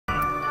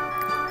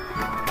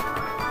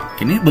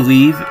Can you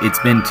believe it's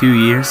been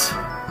 2 years?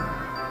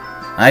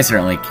 I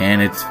certainly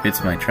can. It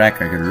fits my track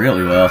record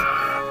really well.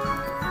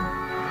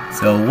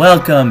 So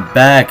welcome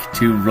back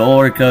to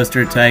Roller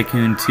Coaster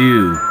Tycoon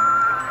 2.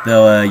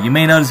 Though you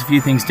may notice a few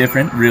things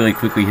different really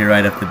quickly here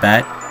right off the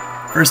bat.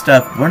 First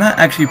up, we're not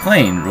actually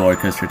playing Roller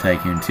Coaster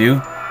Tycoon 2.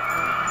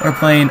 We're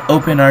playing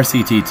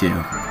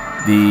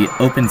OpenRCT2, the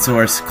open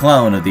source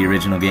clone of the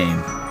original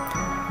game.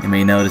 You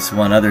may notice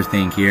one other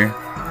thing here.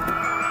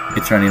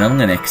 It's running on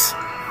Linux,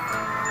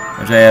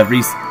 which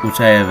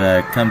I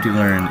have come to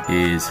learn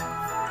is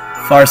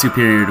far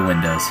superior to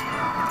Windows.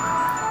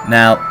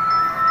 Now,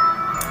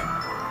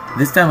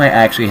 this time I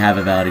actually have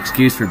a valid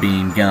excuse for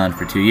being gone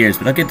for 2 years,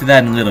 but I'll get to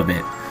that in a little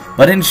bit.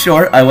 But in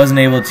short, I wasn't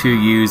able to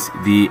use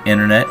the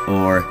internet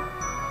or...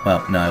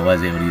 well, no, I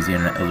was able to use the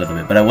internet a little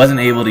bit, but I wasn't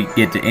able to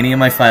get to any of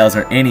my files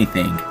or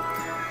anything.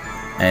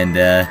 And,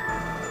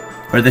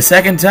 for the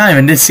second time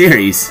in this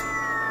series,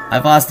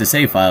 I've lost a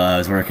save file I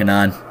was working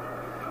on,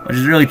 which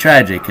is really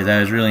tragic, because I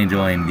was really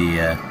enjoying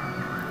the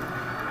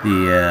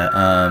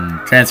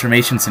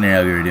transformation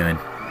scenario we were doing.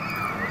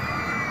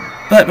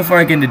 But before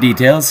I get into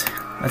details,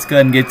 let's go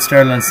ahead and get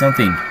started on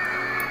something.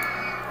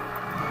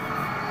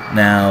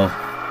 Now,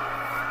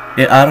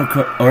 it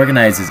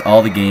auto-organizes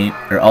all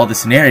the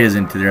scenarios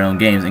into their own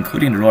games,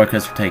 including the Roller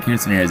Coaster Tycoon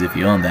scenarios if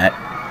you own that.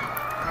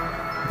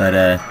 But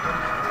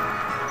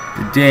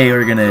today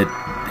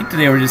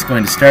we're just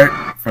going to start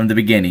from the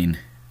beginning,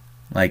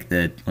 like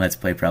the Let's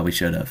Play probably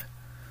should have.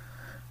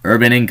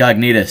 Urban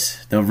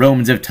Incognitus. The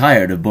Romans have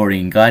tired of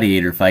boring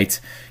gladiator fights.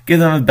 Give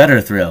them a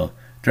better thrill.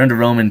 Turn the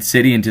Roman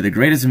city into the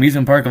greatest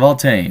amusement park of all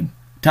time.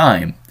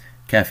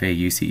 Cafe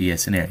UCES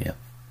scenario.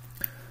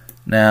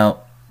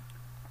 Now,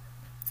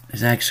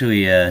 there's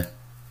actually I'll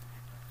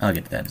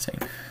get to that in a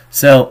second.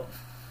 So,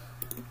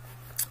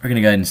 we're going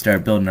to go ahead and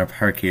start building our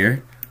park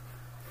here.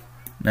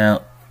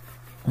 Now,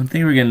 one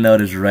thing we're going to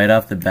notice right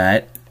off the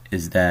bat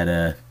is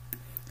that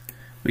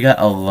we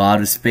got a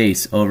lot of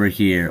space over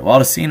here. While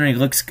the scenery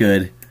looks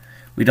good,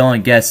 we don't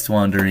want guests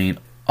wandering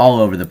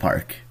all over the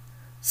park.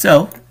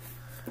 So,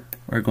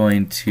 we're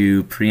going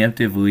to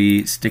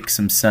preemptively stick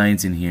some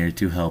signs in here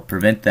to help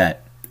prevent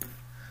that.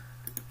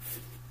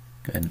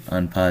 Go ahead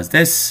and unpause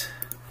this.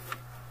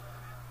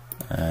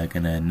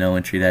 Gonna no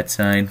entry that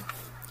sign.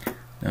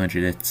 No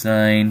entry that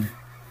sign.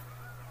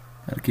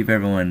 That'll keep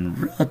everyone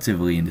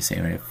relatively in the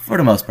same area. For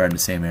the most part in the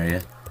same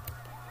area.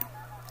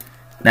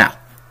 Now,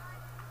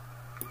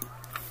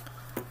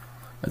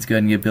 let's go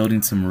ahead and get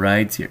building some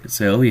rides here.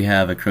 So we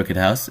have a crooked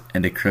house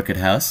and a crooked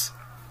house,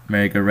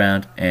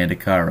 merry-go-round, and a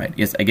car ride.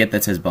 Yes, I get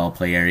that says ball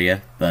play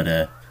area,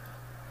 but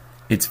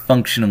it's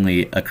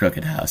functionally a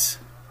crooked house.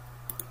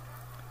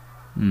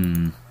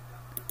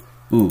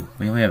 Ooh,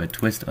 we only have a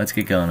twist. Let's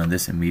get going on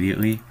this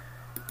immediately.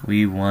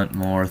 We want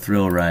more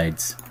thrill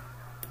rides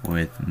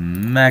with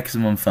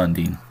maximum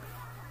funding.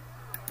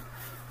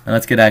 Now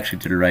let's get actually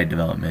to the ride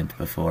development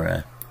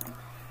before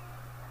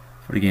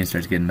the game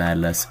starts getting mad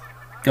at us.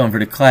 Going for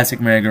the classic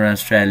merry-go-round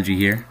strategy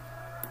here.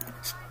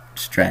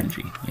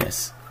 Strategy,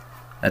 yes.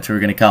 That's what we're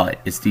going to call it.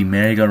 It's the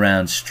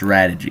merry-go-round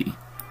strategy.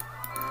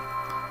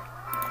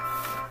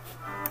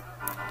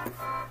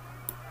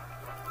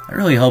 I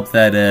really hope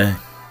that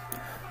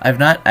I've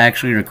not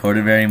actually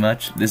recorded very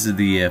much. This is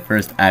the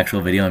first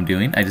actual video I'm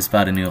doing. I just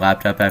bought a new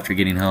laptop after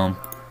getting home,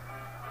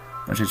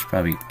 which I should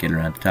probably get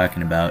around to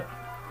talking about.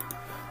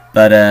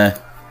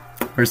 But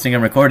first thing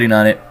I'm recording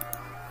on it.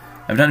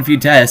 I've done a few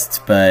tests,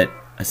 but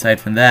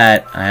aside from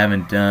that, I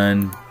haven't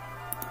done...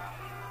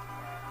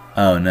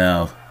 oh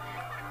no.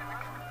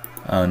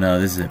 Oh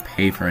no, this is a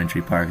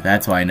pay-for-entry park.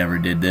 That's why I never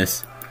did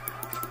this.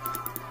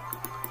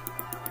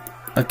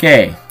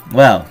 Okay,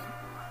 well,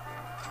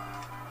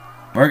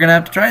 we're gonna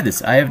have to try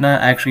this. I have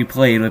not actually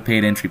played with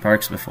paid entry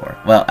parks before.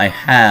 Well, I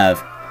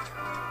have,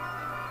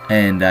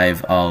 and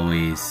I've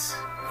always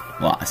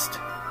lost.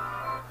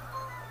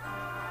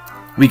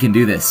 We can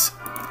do this.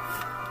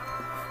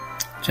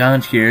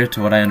 Challenge here,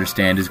 to what I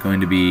understand, is going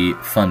to be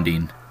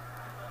funding.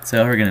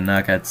 So we're gonna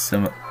knock out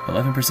some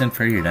 11%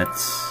 per year.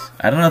 That's,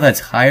 I don't know if that's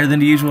higher than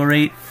the usual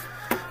rate,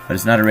 but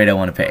it's not a rate I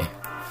want to pay.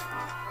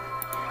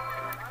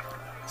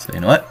 So you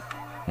know what?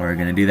 We're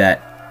gonna do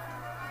that.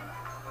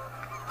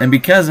 And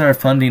because our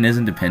funding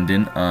isn't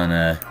dependent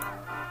on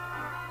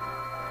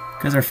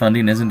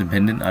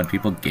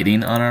people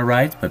getting on our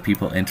rides, but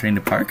people entering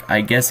the park,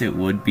 I guess it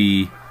would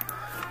be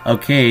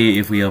okay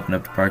if we open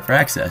up the park for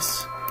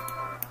access.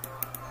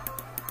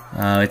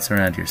 Oh, it's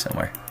around here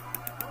somewhere.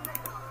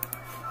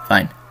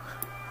 Fine.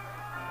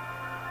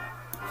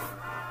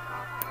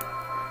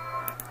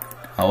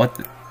 Oh, what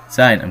the...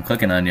 sign, I'm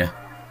clicking on you.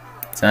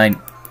 Sign.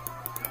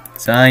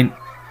 Sign.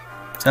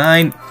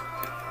 Sign.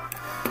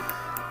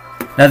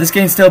 Now, this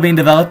game's still being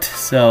developed,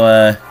 so,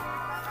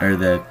 or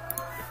the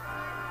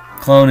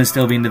clone is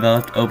still being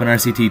developed.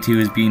 OpenRCT2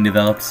 is being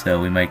developed, so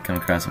we might come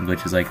across some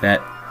glitches like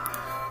that.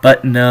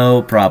 But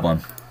no problem.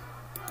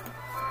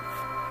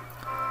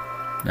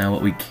 Now,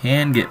 what we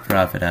can get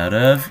profit out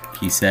of,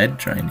 he said,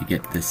 trying to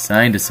get this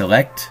sign to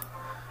select,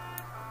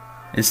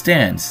 is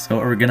stands. So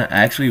what we're going to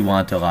actually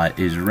want a lot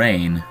is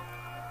rain.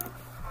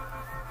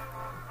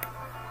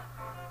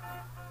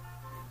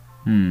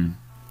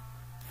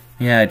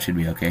 Yeah, it should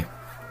be okay.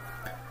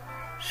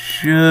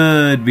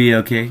 Should be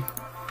okay.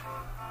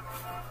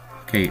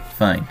 Okay,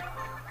 fine.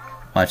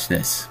 Watch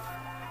this.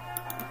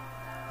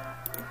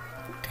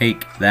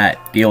 Take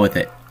that. Deal with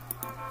it.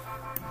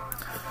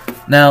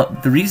 Now,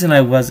 the reason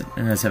I wasn't...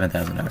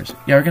 $7,000.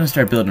 Yeah, we're going to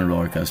start building a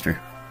roller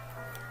coaster.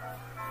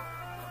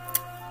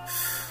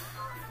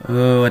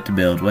 Oh, what to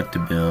build? What to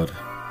build?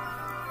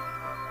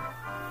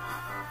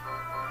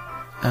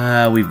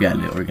 We've got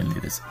it. We're going to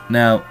do this.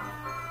 Now,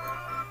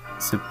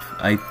 so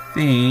I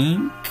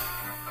think...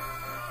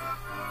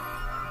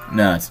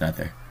 No, it's not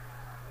there.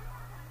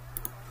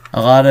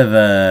 A lot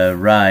of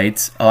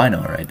rides. Oh, I know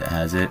a ride that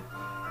has it.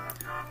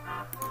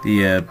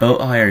 The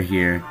boat hire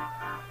here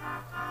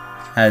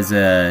has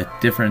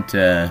different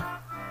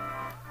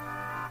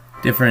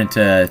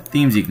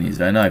themes you can use.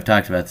 I know I've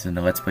talked about this in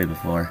the Let's Play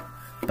before,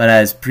 but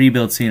as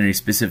pre-built scenery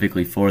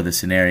specifically for the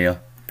scenario.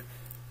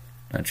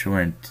 Not sure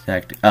where in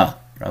tactic. Oh,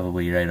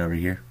 probably right over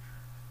here.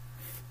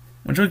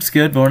 Which looks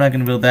good, but we're not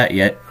going to build that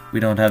yet. We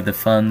don't have the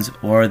funds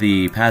or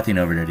the pathing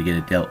over there to get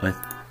it dealt with.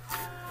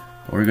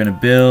 But we're going to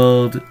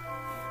build...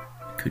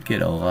 Could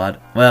get a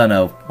lot... Well,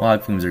 no.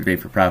 Log flumes are great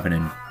for profit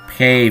and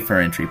pay for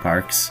entry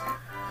parks.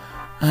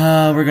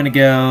 We're going to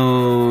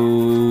go...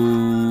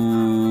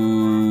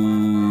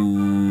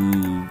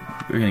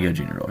 We're going to go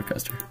Junior Roller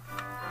Coaster.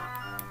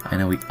 I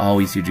know we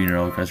always do Junior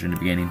Roller Coaster in the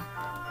beginning.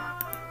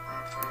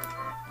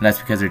 And that's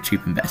because they're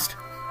cheap and best.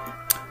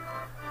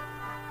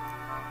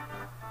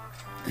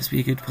 This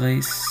be a good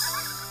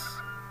place?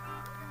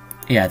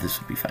 Yeah, this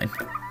would be fine.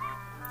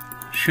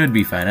 Should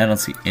be fine. I don't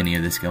see any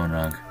of this going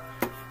wrong.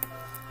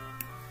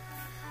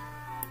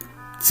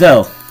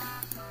 So,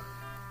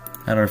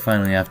 now that we're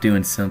finally off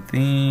doing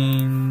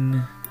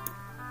something,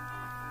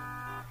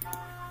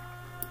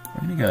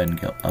 we're going to go ahead and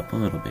go up a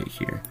little bit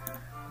here.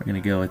 We're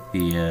going to go with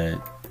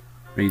the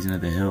raising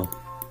of the hill.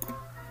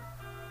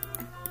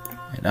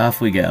 And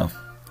off we go.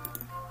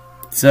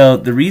 So,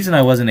 the reason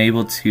I wasn't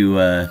able to,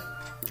 the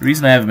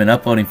reason I haven't been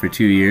uploading for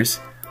 2 years,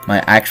 my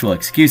actual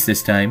excuse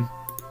this time,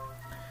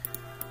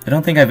 I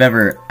don't think I've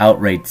ever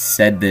outright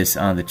said this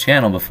on the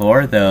channel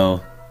before,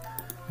 though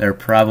there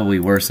probably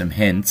were some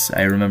hints.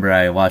 I remember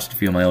I watched a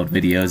few of my old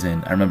videos,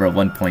 and I remember at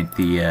one point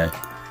the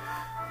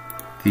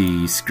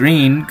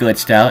screen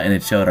glitched out and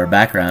it showed our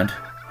background,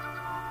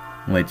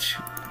 which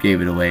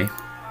gave it away.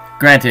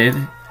 Granted,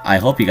 I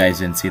hope you guys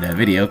didn't see that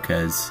video,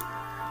 because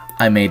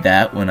I made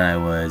that when I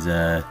was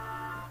a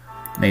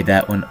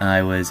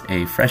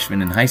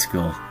freshman in high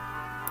school.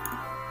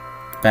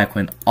 Back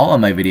when all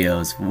of my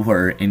videos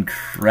were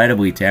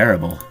incredibly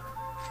terrible.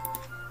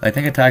 I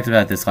think I talked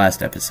about this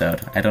last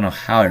episode. I don't know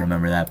how I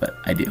remember that, but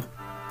I do.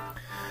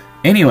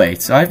 Anyway,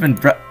 so I've been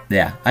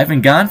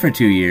gone for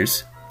 2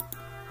 years,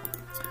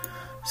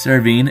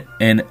 serving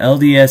an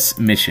LDS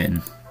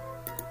mission.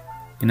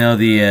 You know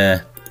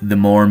the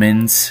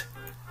Mormons.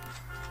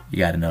 You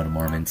gotta know the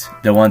Mormons.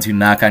 The ones who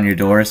knock on your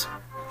doors.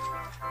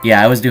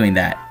 Yeah, I was doing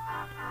that.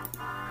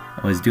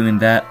 I was doing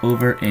that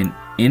over in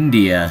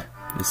India,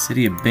 the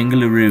city of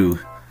Bengaluru,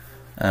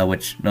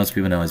 which most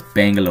people know as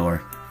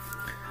Bangalore.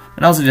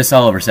 And also just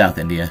all over South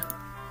India.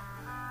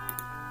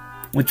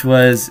 Which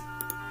was...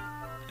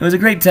 It was a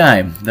great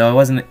time, though I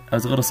was a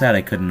little sad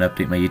I couldn't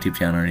update my YouTube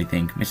channel or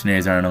anything.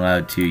 Missionaries aren't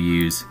allowed to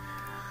use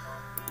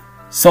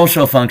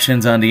social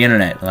functions on the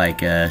internet, like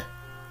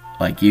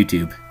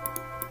YouTube.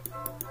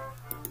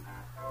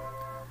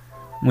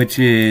 Which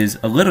is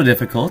a little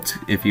difficult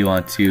if you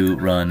want to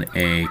run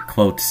a,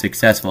 quote,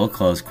 successful,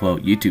 close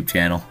quote, YouTube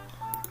channel.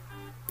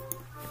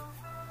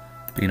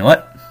 But you know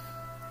what?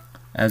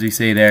 As we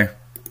say there,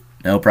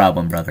 no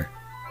problem, brother.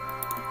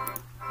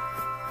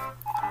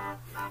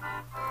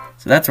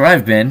 So that's where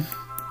I've been.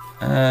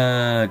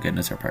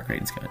 Goodness, our park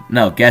rating's going...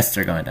 No, guests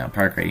are going down.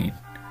 Park rating.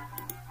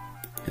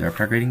 Is our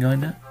park rating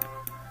going down?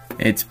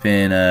 It's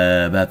been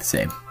about the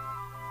same.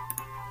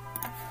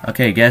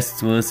 Okay,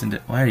 guests will listen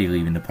to... Why are you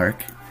leaving the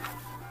park?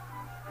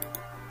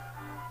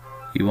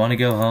 You want to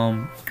go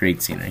home?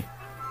 Great scenery.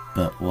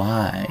 But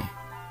why?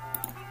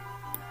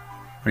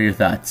 What are your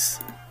thoughts?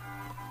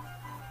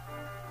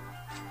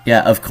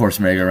 Yeah, of course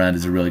merry-go-round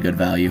is a really good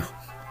value.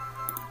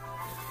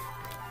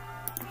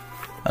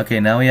 Okay,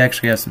 now we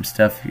actually have some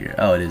stuff here.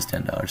 Oh, it is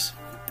 $10.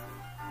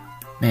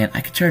 Man,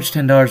 I could charge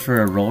 $10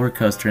 for a roller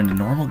coaster in the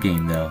normal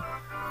game, though.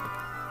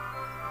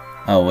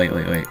 Oh, wait.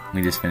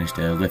 We just finished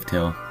a lift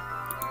hill.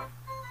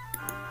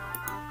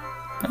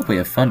 I hope we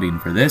have funding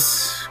for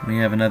this. We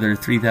have another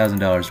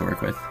 $3,000 to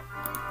work with.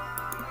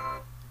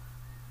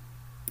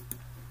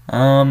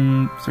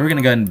 So we're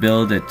gonna go ahead and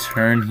build a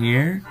turn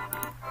here.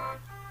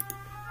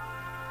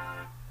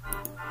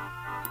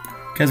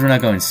 Because we're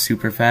not going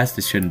super fast,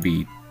 this shouldn't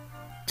be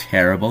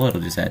terrible.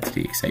 It'll just add to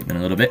the excitement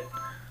a little bit.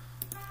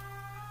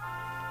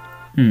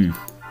 I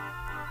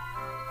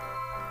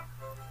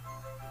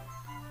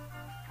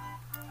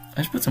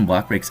should put some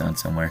block breaks on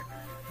somewhere.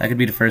 That could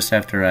be the first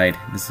half to ride.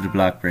 This is the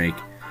block break.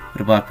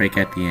 Put a block break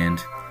at the end.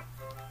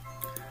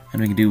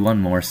 And we can do one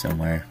more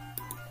somewhere.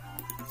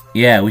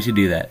 Yeah, we should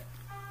do that.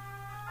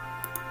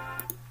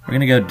 We're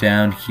gonna go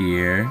down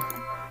here.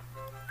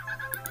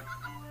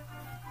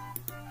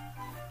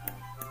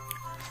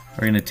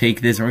 We're going to take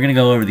this and we're going to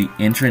go over the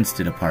entrance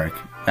to the park.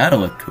 That'll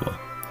look cool.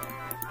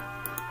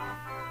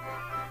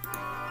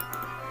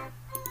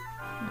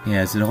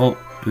 Yeah, so the whole...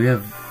 Do we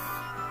have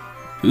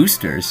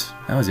boosters?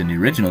 That was in the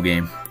original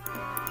game.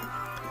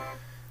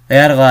 They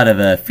had a lot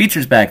of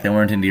features back that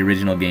weren't in the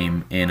original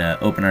game in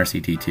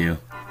OpenRCT2.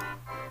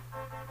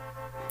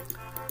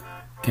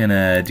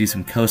 Gonna do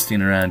some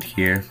coasting around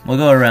here. We'll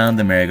go around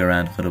the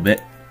merry-go-round a little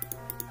bit.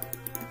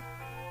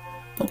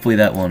 Hopefully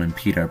that won't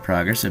impede our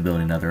progress of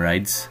building other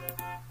rides.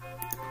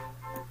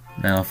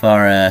 Now if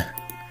our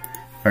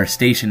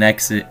station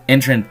exit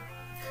entrance,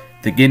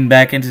 the getting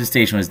back into the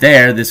station was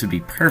there, this would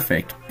be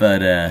perfect,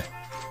 but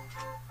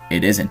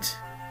it isn't.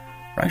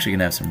 We're actually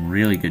gonna have some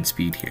really good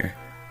speed here.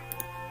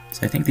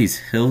 So I think these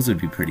hills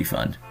would be pretty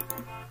fun.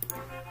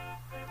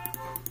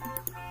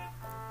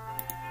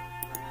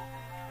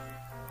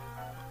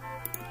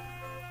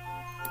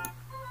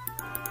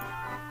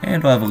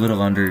 And we'll have a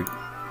little under...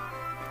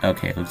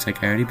 Okay, looks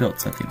like I already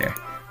built something there.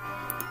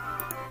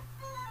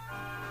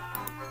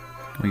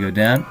 Can we go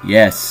down?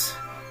 Yes.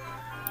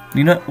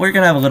 You know, we're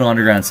gonna have a little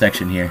underground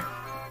section here.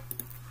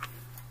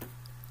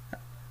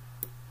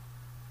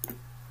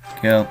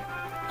 Go.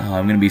 Oh,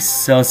 I'm gonna be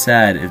so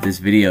sad if this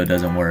video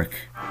doesn't work.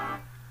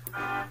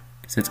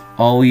 Cause it's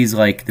always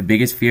like the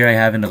biggest fear I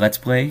have in the Let's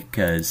Play,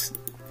 cause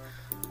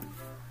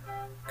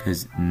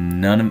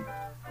none of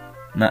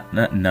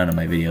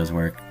my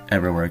videos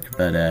ever work,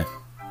 but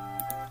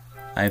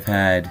I've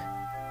had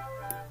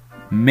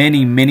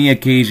many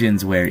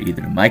occasions where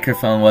either the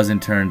microphone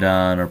wasn't turned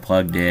on or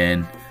plugged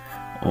in,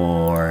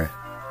 or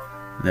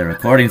the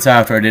recording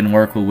software didn't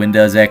work with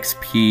Windows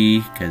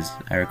XP, because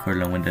I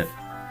recorded on Windows.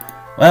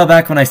 Well,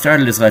 back when I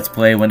started this Let's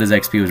Play, Windows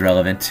XP was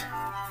relevant.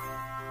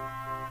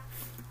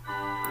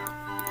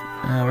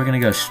 We're gonna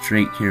go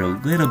straight here a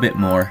little bit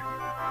more.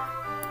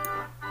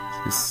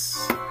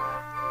 Just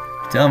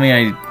tell me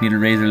I need to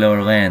raise or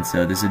lower land,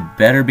 so this had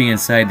better be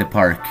inside the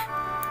park.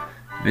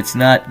 If it's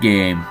not,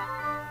 game.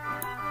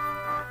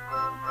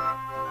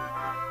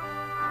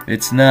 If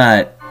it's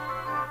not,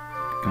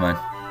 come on.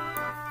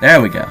 There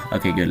we go.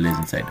 Okay, good, it is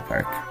inside the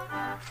park.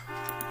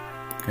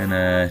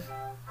 Gonna...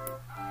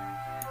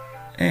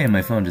 Hey,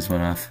 my phone just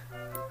went off.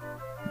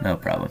 No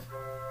problem.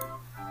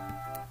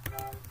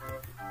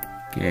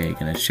 Okay,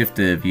 gonna shift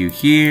the view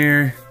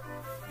here.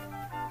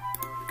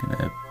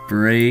 Gonna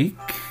break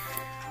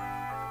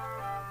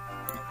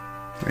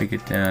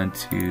it down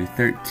to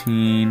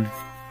 13.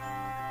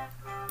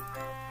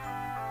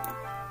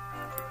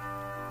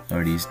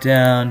 Lower these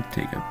down,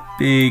 take a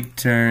big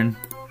turn,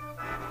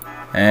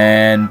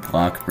 and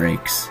block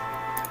brakes.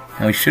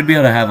 Now we should be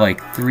able to have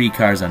like 3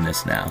 cars on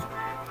this now,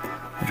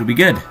 which will be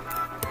good.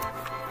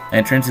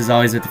 Entrance is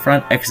always at the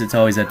front, exit's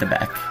always at the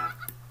back.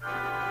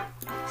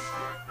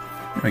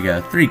 There we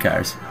go, 3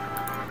 cars.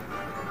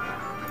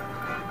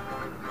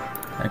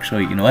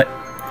 Actually, you know what?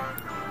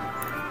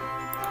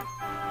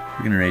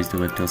 We're gonna raise the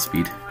lift hill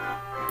speed.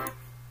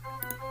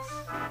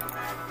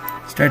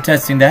 Start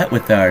testing that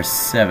with our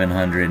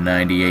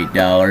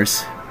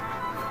 $798.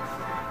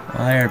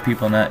 Why are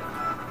people not...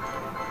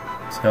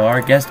 So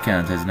our guest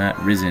count has not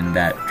risen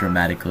that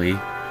dramatically.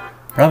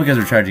 Probably because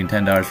we're charging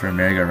 $10 for a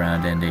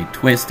merry-go-round and a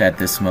twist at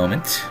this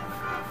moment.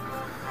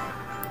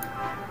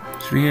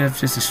 Should we have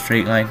just a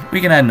straight line?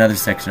 We can add another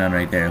section on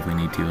right there if we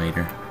need to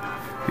later.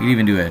 We can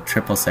even do a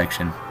triple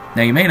section.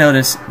 Now you may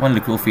notice one of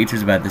the cool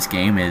features about this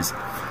game is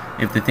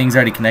if the thing's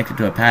already connected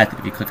to a path,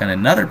 if you click on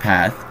another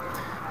path,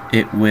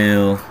 it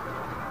will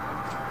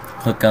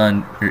click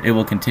on, or it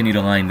will continue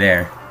to line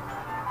there.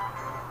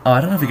 Oh,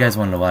 I don't know if you guys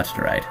wanted to watch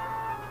the ride.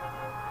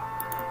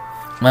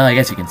 Well, I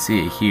guess you can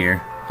see it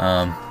here.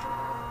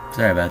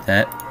 Sorry about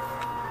that.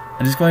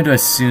 I'm just going to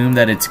assume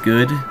that it's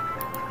good.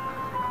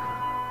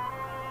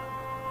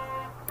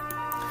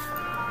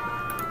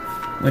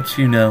 Which,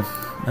 you know,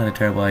 not a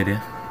terrible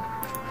idea.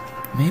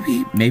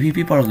 Maybe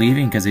people are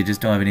leaving because they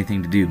just don't have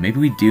anything to do. Maybe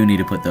we do need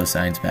to put those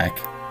signs back.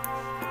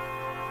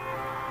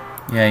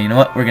 Yeah, you know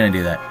what? We're gonna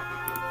do that.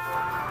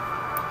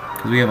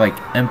 Because we have, like,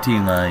 empty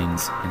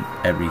lines and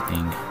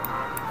everything.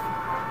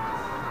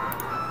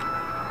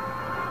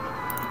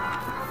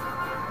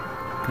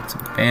 Put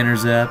some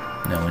banners up.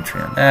 No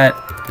entry on that.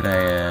 Did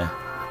I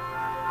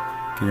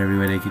get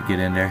everybody could get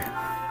in there?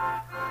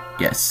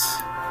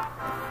 Yes.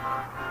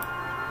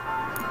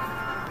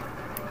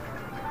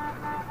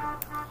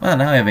 Well,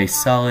 now I have a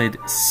solid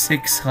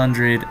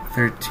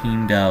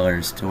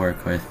 $613 to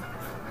work with.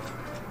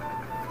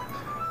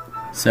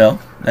 So,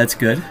 that's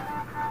good.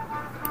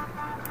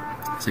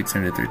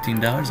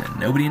 $613 and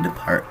nobody in the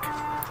park.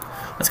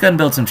 Let's go ahead and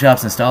build some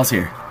shops and stalls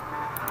here.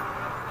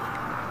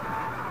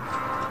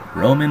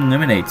 Roman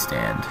lemonade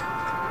stand.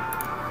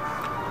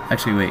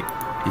 Actually, wait.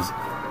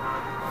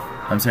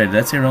 I'm sorry, did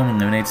that say Roman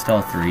lemonade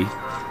stall 3?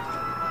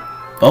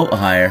 Boat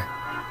hire.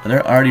 Are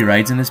there already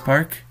rides in this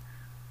park?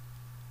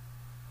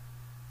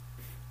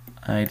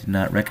 I did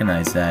not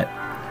recognize that.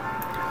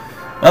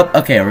 Well,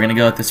 okay, we're gonna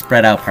go with the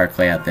spread out park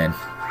layout then.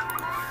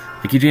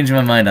 I keep changing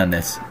my mind on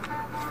this.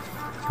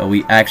 But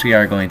we actually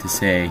are going to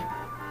say...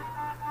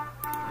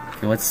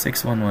 Okay, what's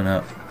 611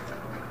 up?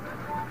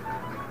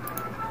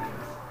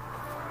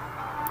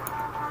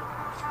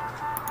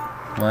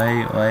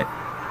 What?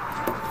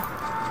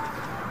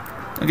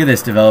 Look at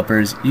this,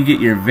 developers. You get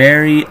your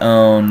very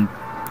own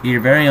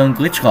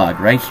glitch log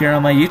right here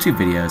on my YouTube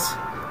videos.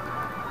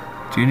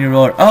 Junior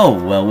Roller.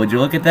 Oh, well, would you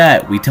look at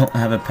that? We don't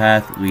have a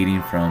path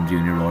leading from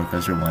Junior Roller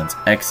Coaster 1's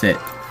exit.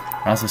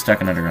 We're also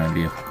stuck in underground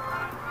view.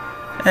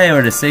 Hey,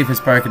 we're the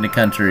safest park in the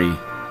country.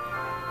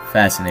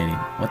 Fascinating.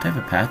 What type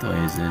of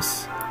pathway is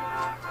this?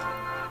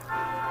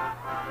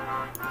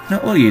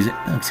 No, we'll use it.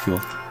 That looks cool.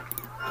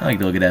 I like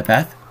to look at that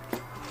path.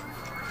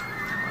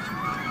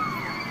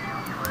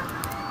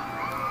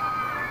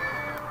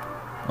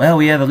 Well,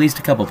 we have at least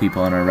a couple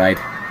people on our ride.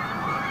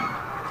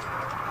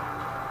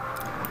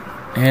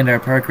 And our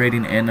park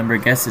rating and number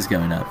of guests is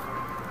going up.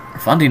 Our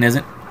funding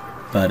isn't,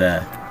 but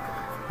the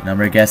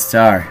number of guests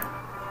are.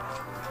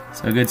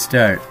 So a good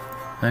start.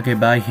 Okay,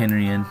 bye,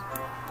 Henryan.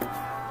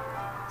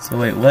 So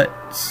wait, what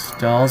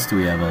stalls do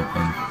we have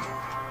open?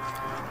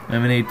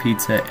 Lemonade,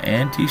 pizza,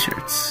 and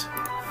t-shirts.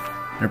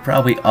 They're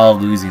probably all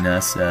losing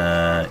us,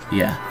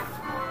 yeah.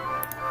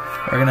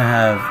 We're gonna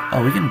have...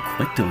 Oh, we can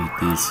quick delete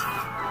these.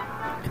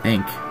 I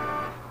think.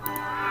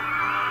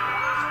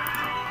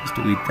 Just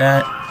delete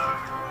that.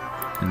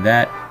 And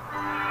that.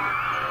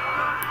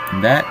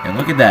 And that. And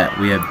look at that.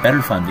 We have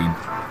better funding.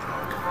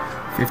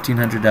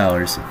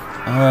 $1,500.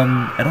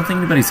 I don't think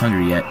anybody's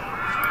hungry yet.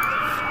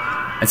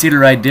 I see the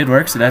ride did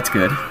work, so that's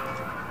good.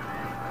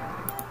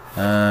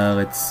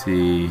 Let's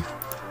see.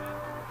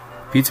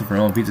 Pizza from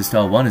Roman Pizza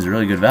Stall 1 is a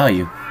really good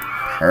value.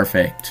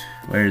 Perfect.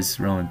 Where's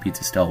Roman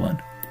Pizza Stall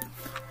 1?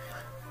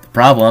 The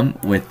problem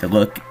with the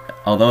look,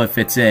 although it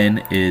fits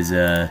in, is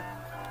you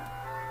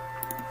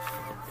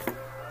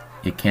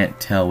can't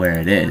tell where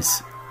it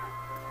is.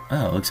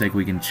 Oh, it looks like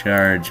we can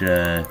charge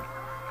a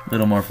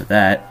little more for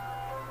that.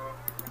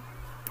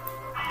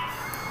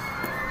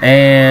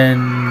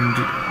 And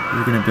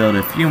we're going to build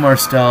a few more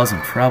stalls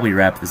and probably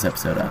wrap this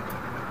episode up.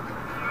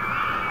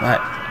 But,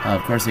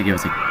 of course, they give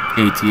us an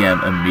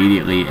ATM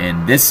immediately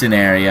in this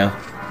scenario.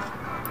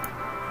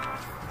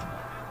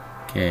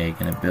 Okay,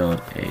 gonna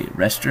build a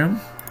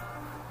restroom.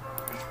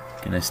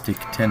 Gonna stick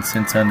 10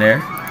 cents on there,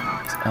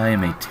 'cause I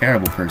am a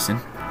terrible person.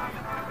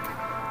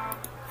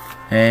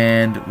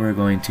 And we're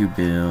going to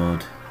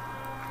build...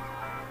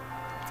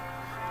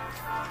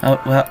 Oh,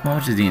 well, how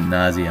much is the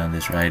nausea on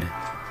this ride?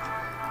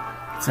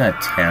 It's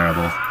not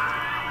terrible.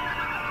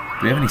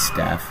 Do we have any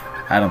staff?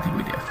 I don't think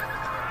we do.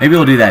 Maybe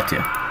we'll do that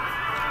too.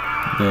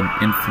 Build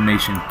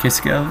information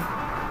Kisco.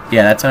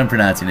 Yeah, that's how I'm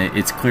pronouncing it.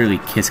 It's clearly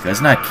Kisco. It's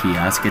not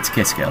kiosk, it's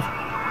Kisco.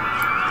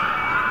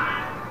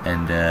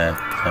 And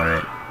color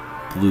it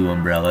blue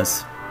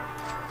umbrellas.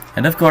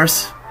 And of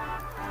course,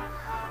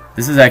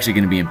 this is actually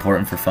going to be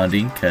important for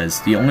funding,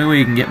 because the only way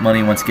you can get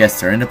money once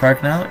guests are in the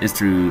park now is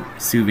through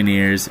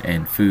souvenirs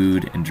and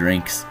food and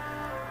drinks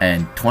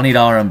and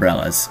 $20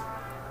 umbrellas.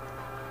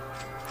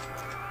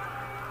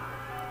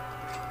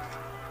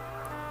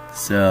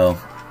 So,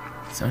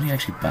 does somebody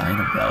actually buy an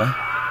umbrella?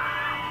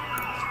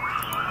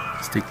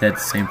 Stick that at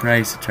the same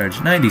price,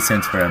 charge 90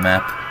 cents for a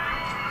map.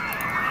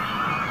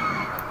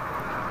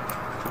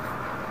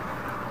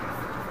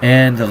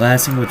 And the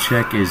last thing we'll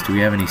check is, do we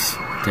have any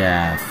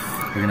staff?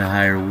 We're going to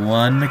hire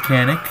one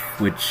mechanic,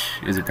 which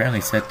is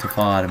apparently set to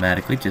fall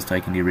automatically, just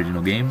like in the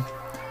original game.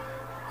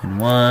 And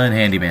one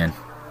handyman.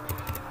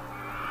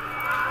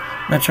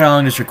 I'm not sure how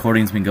long this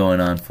recording's been going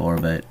on for,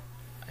 but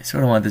I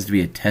sort of want this to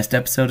be a test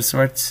episode of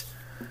sorts.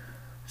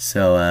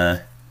 So,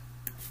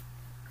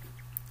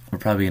 we're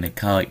probably going to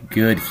call it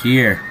good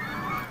here.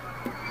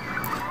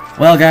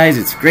 Well, guys,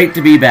 it's great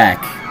to be back.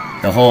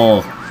 The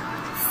whole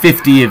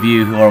 50 of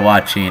you who are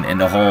watching,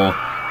 and the whole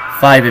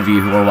 5 of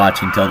you who are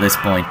watching till this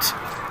point.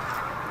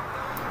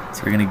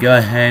 So we're going to go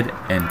ahead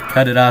and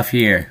cut it off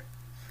here.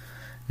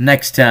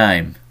 Next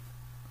time,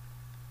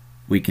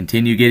 we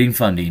continue getting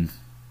funding.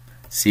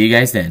 See you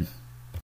guys then.